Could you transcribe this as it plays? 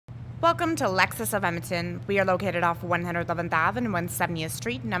Welcome to Lexus of Edmonton. We are located off 111th Ave and 170th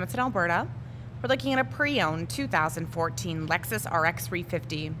Street in Edmonton, Alberta. We're looking at a pre-owned 2014 Lexus RX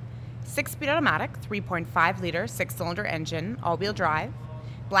 350. 6-speed automatic, 3.5-liter, 6-cylinder engine, all-wheel drive,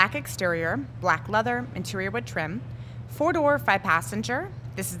 black exterior, black leather, interior wood trim, 4-door, 5-passenger.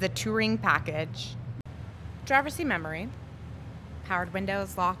 This is the touring package. Driver's seat memory, powered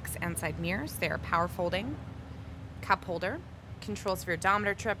windows, locks, and side mirrors. They are power folding. Cup holder, controls for your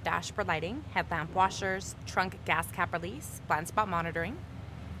odometer trip, dashboard lighting, headlamp washers, trunk gas cap release, blind spot monitoring,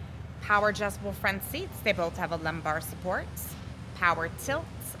 power adjustable front seats. They both have a lumbar support, power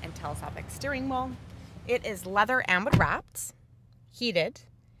tilts, and telescopic steering wheel. It is leather and wood wrapped, heated.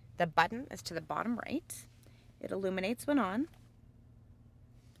 The button is to the bottom right. It illuminates when on.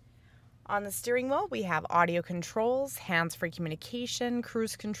 On the steering wheel, we have audio controls, hands-free communication,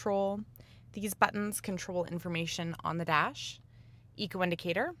 cruise control. These buttons control information on the dash. Eco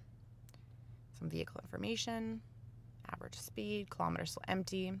indicator, some vehicle information, average speed, kilometers still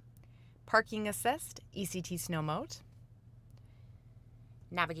empty, parking assist, ECT snow mode,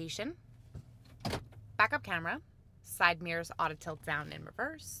 navigation, backup camera, side mirrors auto tilt down in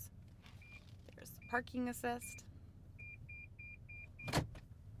reverse. There's the parking assist,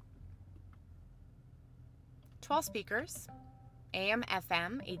 12 speakers, AM,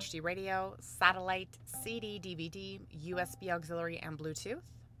 FM, HD radio, satellite, CD, DVD, USB auxiliary, and Bluetooth.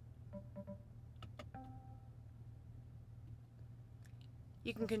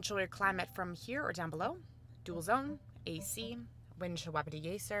 You can control your climate from here or down below. Dual zone, AC, windshield wiper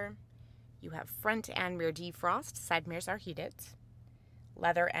deicer. You have front and rear defrost. Side mirrors are heated.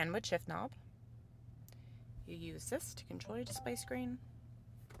 Leather and wood shift knob. You use this to control your display screen.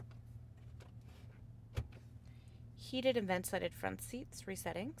 Heated and ventilated front seats, 3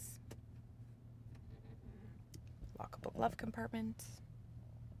 settings. Lockable glove compartment.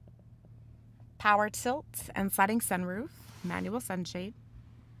 Power tilt and sliding sunroof, manual sunshade.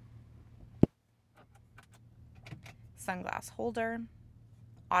 Sunglass holder.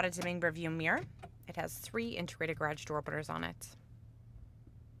 Auto dimming rear view mirror. It has 3 integrated garage door openers on it.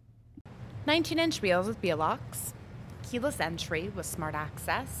 19-inch wheels with wheel locks. Keyless entry with smart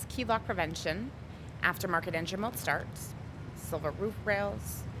access, key lock prevention. Aftermarket engine mode starts, silver roof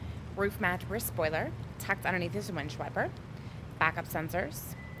rails, roof mat rear spoiler, tucked underneath is a windshield wiper, backup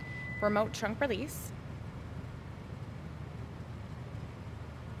sensors, remote trunk release,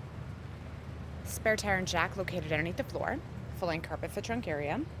 spare tire and jack located underneath the floor, full-length carpet for trunk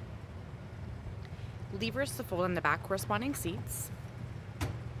area, levers to fold in the back corresponding seats,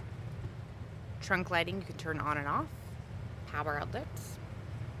 trunk lighting you can turn on and off, power outlets,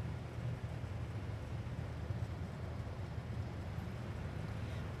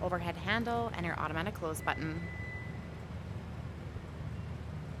 overhead handle, and your automatic close button.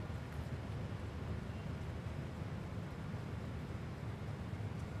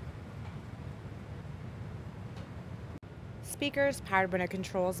 Speakers, powered window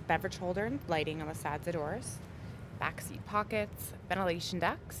controls, beverage holder, and lighting on the sides of the doors. Back seat pockets, ventilation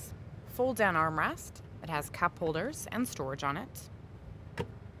ducts, fold down armrest. It has cup holders and storage on it.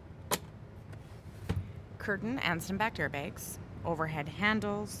 Curtain and some back airbags. Overhead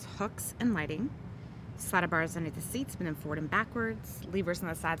handles, hooks, and lighting. Slider bars underneath the seats, spin them forward and backwards. Levers on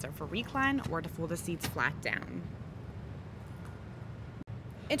the sides are for recline or to fold the seats flat down.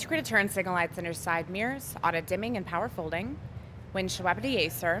 Integrated turn signal lights under side mirrors, auto dimming and power folding, windshield wiper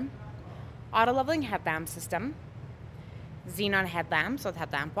deicer, auto leveling headlamp system, xenon headlamps with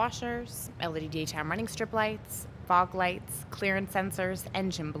headlamp washers, LED daytime running strip lights, fog lights, clearance sensors,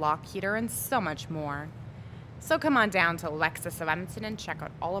 engine block heater, and so much more. So come on down to Lexus of Edmonton and check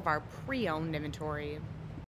out all of our pre-owned inventory.